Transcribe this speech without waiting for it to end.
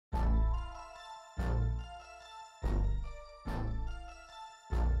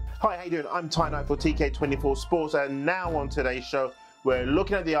Hi, how you doing? I'm Ty Knight for TK24 Sports, and now on today's show, we're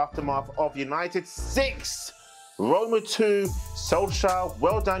looking at the aftermath of United 6, Roma 2, Solskjaer.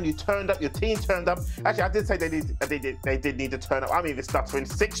 Well done, you turned up, your team turned up. Actually, I did say they did need to turn up. I'm even stuttering.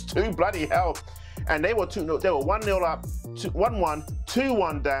 6-2, bloody hell. And they were 2-0, they were 1-0 up, 1-1,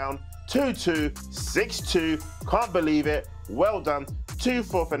 2-1 down, 2-2, 6-2. Can't believe it. Well done. 2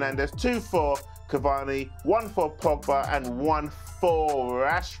 for Fernandes, 2 for Cavani, 1 for Pogba, and 1 for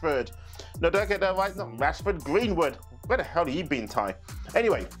Rashford. No, don't get that right. Not Rashford, Greenwood. Where the hell have you been, Ty?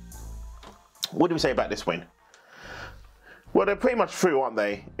 Anyway, what do we say about this win? Well, they're pretty much through, aren't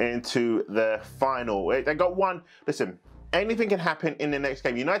they, into the final. They got one. Listen, anything can happen in the next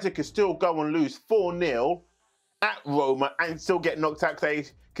game. United could still go and lose 4-0 at Roma and still get knocked out because they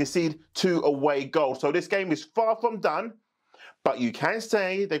concede 2 away goals. So this game is far from done. But you can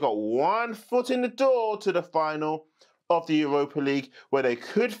say they got 1 foot in the door to the final of the Europa League, where they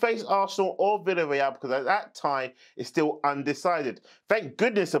could face Arsenal or Villarreal, because at that time it's still undecided. Thank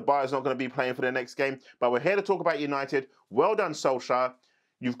goodness Abaya's not going to be playing for the next game, but we're here to talk about United. Well done, Solskjaer.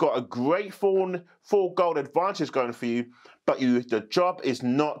 You've got a great 4-goal advantage going for you, but the job is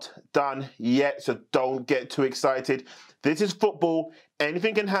not done yet, so don't get too excited. This is football.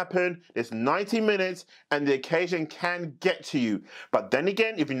 Anything can happen. It's 90 minutes, and the occasion can get to you. But then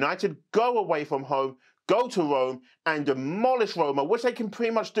again, if United go away from home, go to Rome and demolish Roma, which they can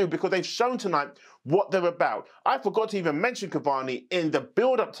pretty much do because they've shown tonight what they're about. I forgot to even mention Cavani in the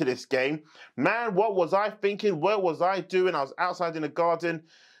build-up to this game. Man, what was I thinking? What was I doing? I was outside in the garden,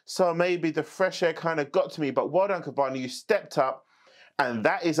 so maybe the fresh air kind of got to me. But well done, Cavani. You stepped up, and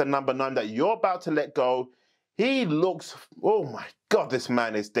that is a number 9 that you're about to let go. He looks, oh my God, this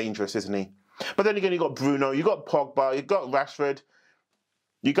man is dangerous, isn't he? But then again, you got Bruno, you got Pogba, you got Rashford.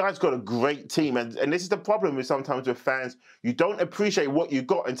 You guys got a great team, and this is the problem with sometimes with fans. You don't appreciate what you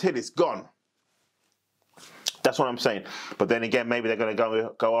got until it's gone. That's what I'm saying. But then again, maybe they're going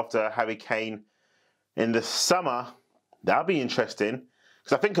to go after Harry Kane in the summer. That'll be interesting,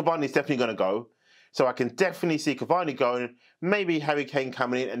 because I think Cavani's definitely going to go. So I can definitely see Cavani going, maybe Harry Kane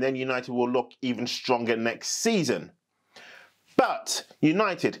coming in, and then United will look even stronger next season. But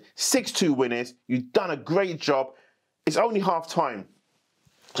United, 6-2 winners. You've done a great job. It's only half-time.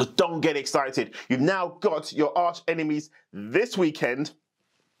 So don't get excited. You've now got your arch enemies this weekend.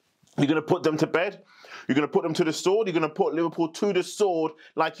 You're going to put them to bed. You're going to put them to the sword. You're going to put Liverpool to the sword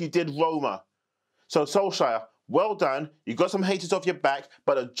like you did Roma. So Solskjaer, well done. You've got some haters off your back,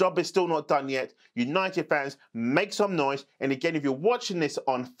 but the job is still not done yet. United fans, make some noise. And again, if you're watching this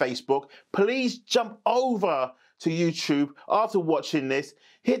on Facebook, please jump over to YouTube after watching this.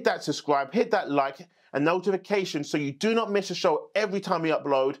 Hit that subscribe, hit that like, and notification so you do not miss a show every time we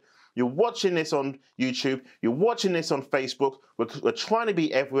upload. You're watching this on YouTube, you're watching this on Facebook. We're trying to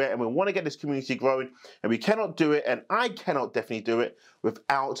be everywhere, and we want to get this community growing, and we cannot do it, and I cannot definitely do it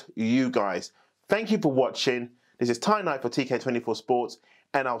without you guys. Thank you for watching. This is Ty Knight for TK24 Sports,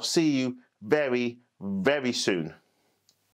 and I'll see you very, very soon.